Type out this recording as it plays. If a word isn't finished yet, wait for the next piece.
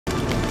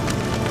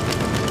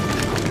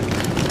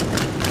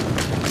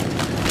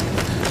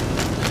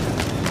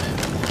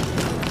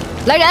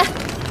来人，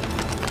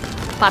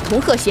把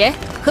童鹤贤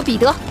和彼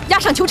得押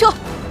上囚车。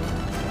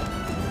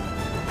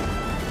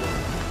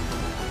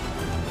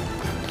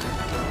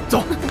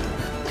走。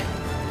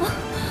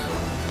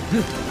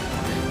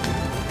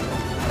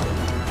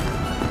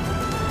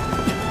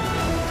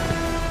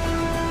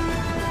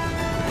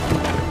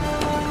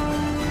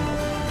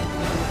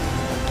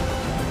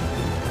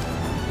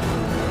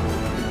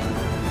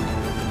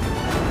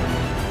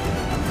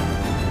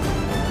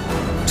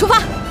出发！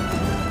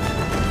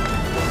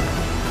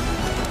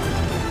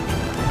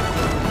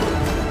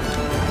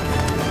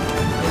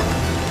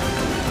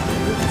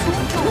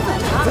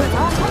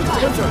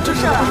这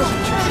是啊。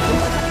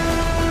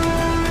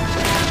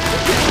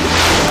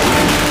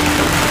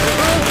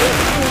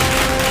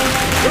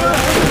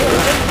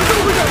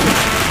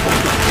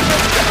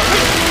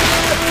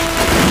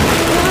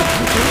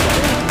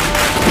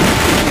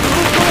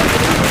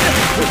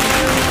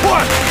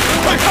 快，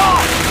快杀！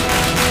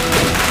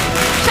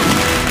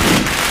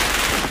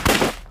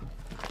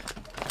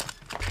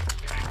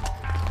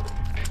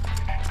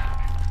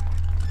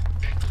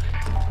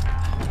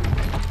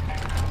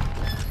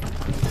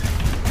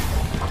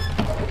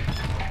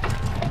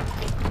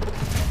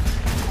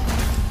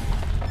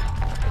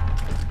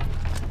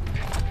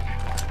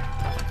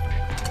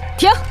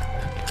停！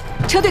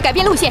车队改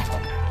变路线，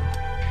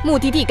目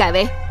的地改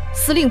为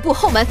司令部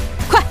后门，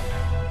快！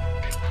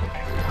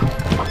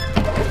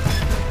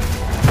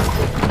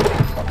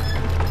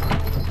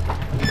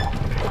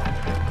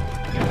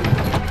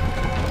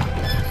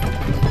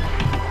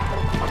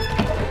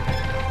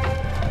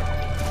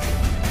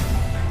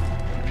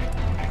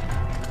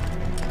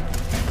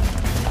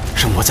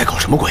 圣魔在搞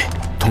什么鬼？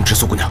通知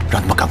苏姑娘，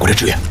让他们赶过来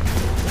支援。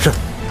是。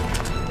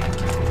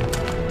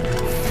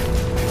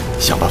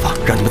想办法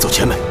让你们走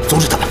前门，阻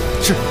止他们。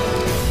是。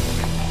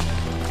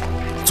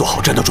做好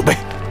战斗准备。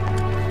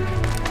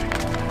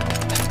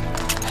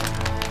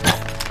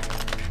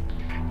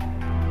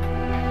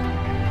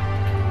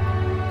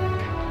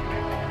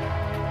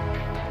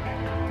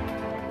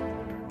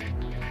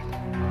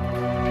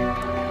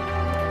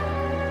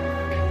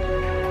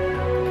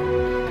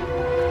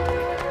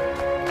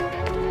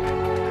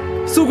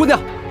苏姑娘，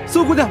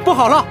苏姑娘，不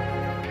好了！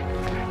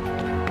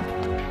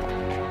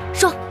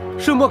说，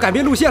圣魔改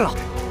变路线了，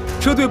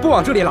车队不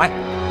往这里来。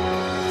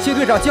谢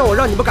队长叫我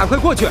让你们赶快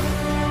过去。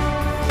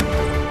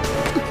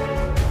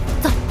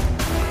走。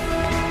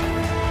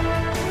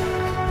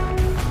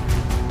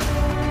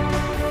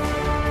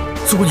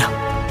苏姑娘，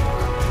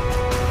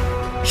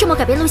圣魔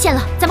改变路线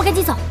了，咱们赶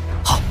紧走。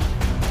好。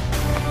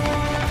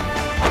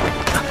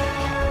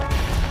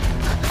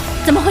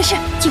怎么回事？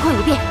情况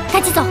有变，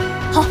赶紧走。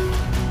好。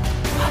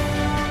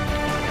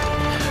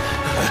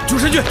 救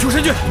生军，救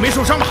生军，你没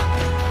受伤吧？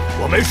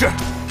我没事。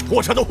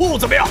货车的货物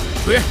怎么样？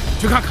组员，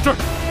去看看。是。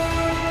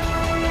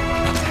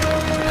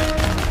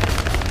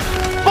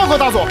报告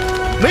大总，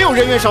没有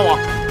人员伤亡。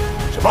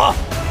什么？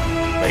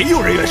没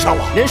有人员伤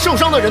亡？连受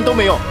伤的人都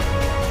没有。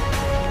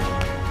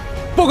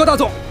报告大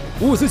总，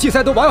物资器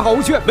材都完好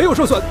无缺，没有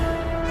受损。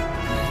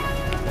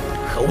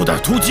可恶的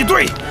突击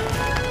队！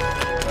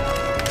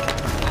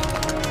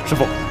师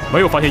傅，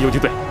没有发现游击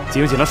队，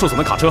警醒了受损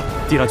的卡车，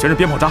地上全是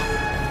鞭炮渣。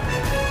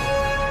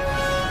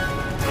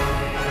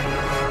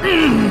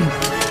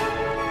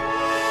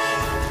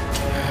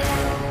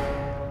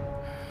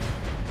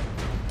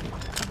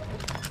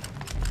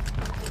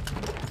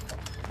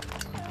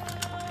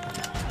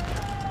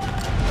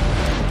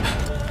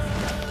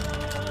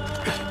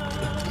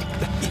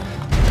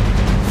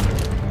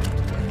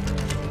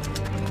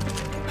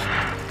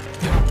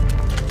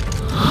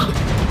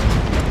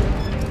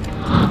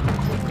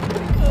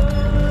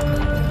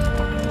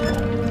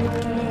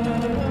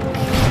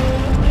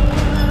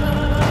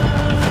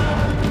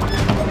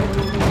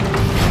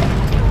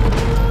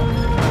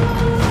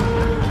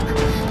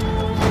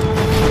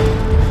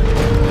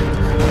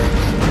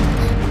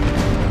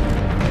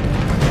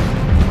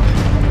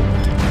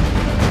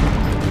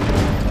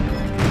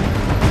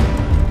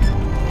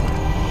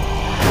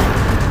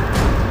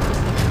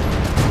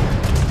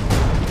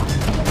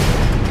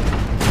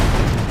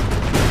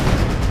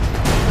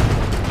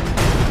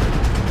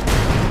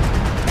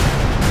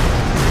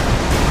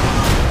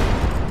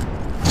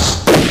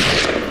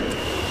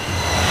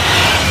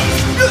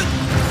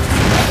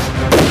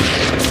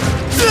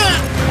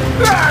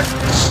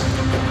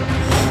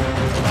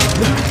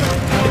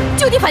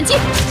 就地反击！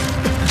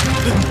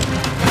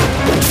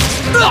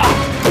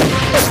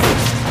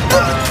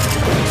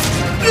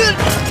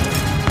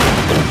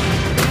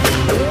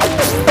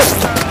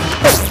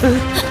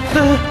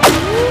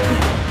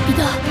彼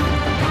得，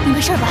你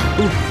没事吧？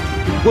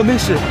我没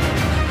事。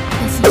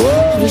担心，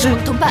一定是我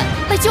的同伴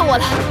来救我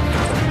了。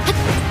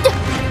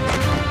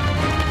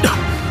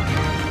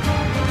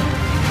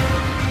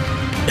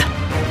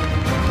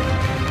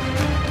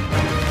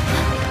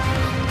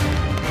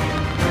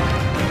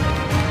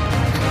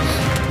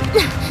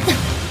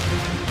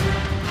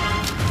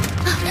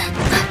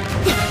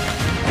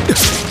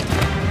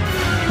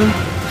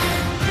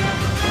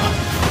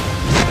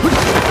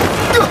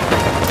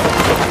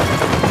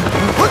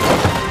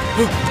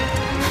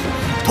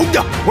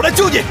我来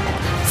救你。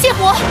泻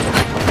火！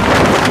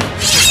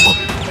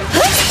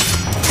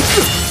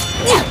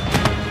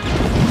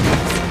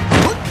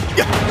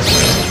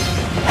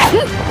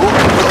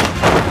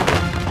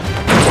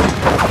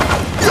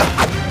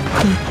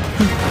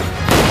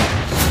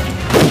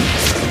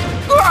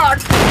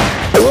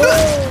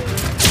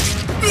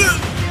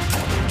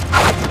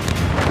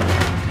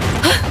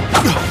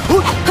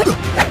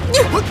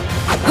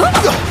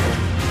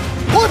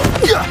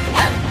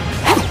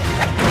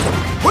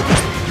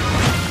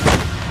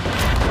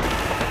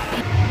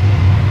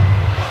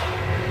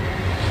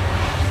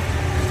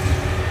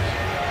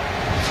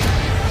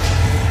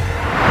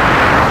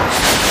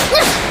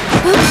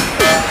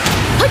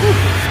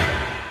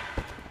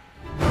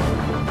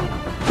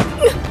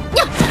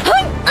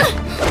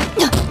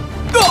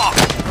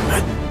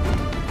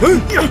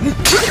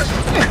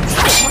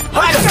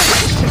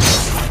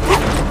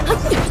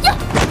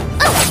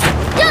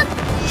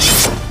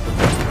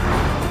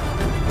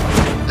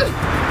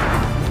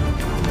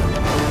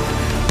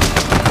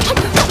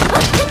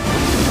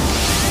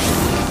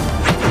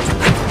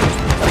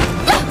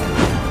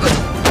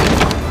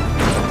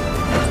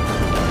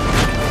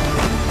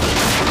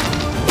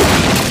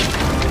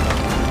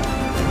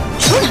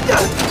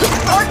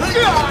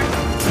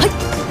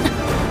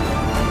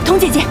童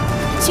姐姐，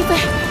徐飞，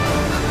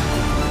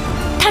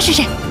他是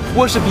谁？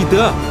我是彼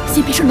得。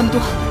先别说那么多，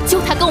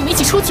救他，跟我们一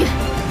起出去。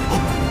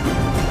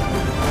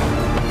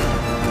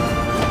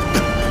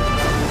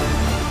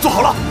做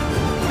好了，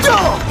走！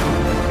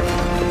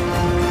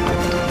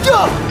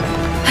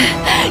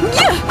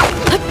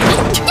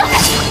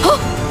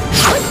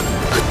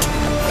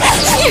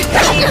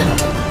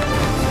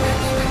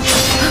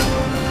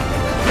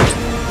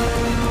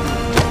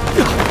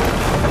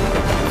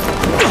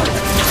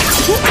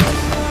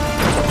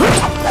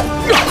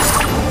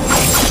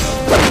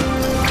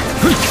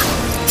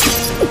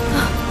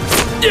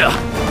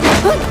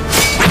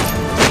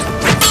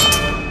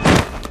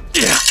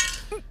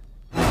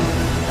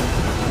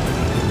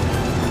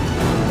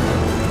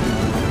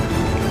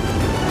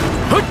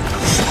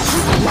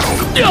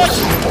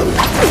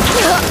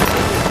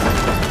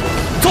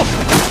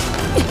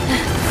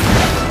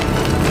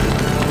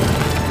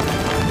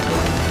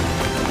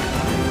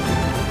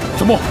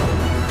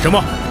什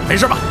么？没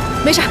事吧？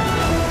没事。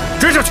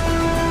追上去！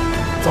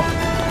走。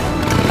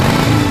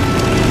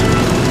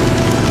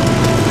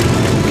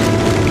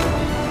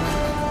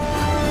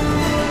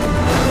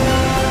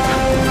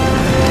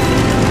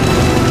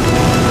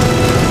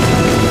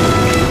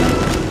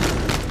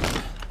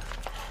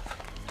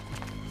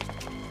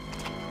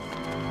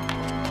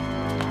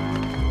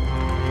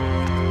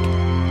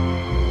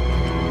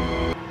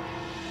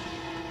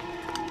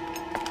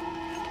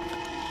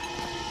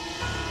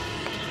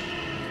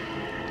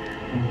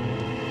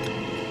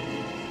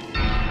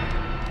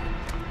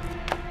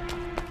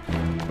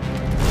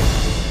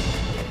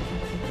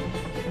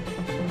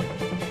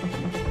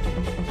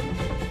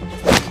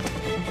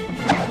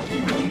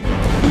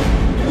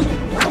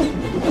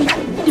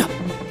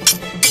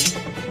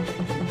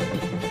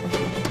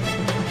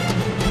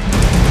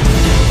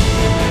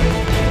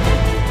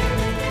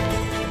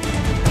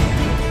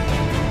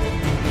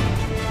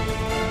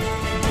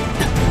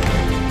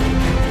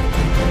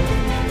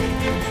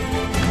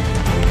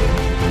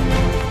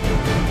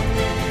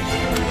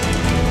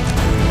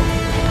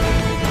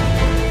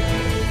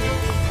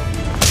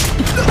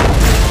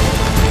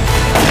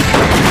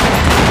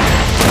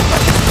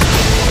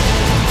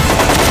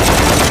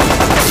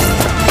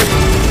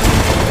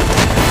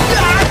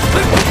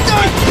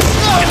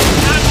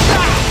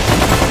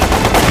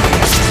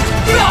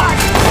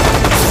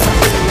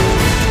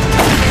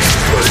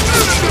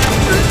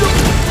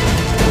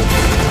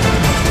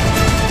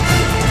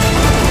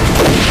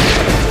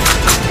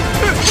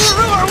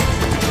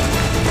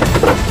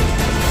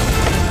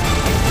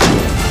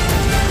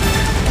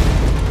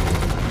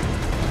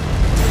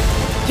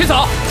天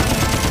嫂，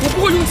我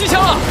不会用机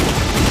枪啊！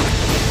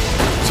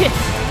去，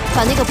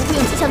把那个不会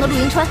用机枪的陆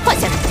迎川换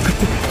下来。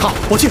好，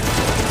我去。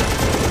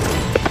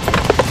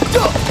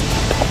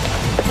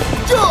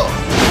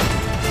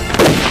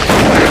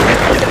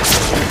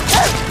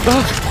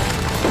啊，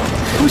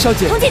陆小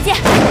姐，童姐姐，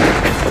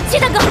谢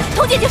大哥，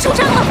童姐姐受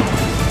伤了。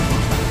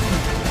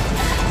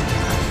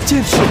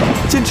坚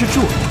持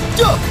住！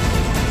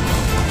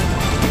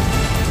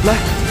来。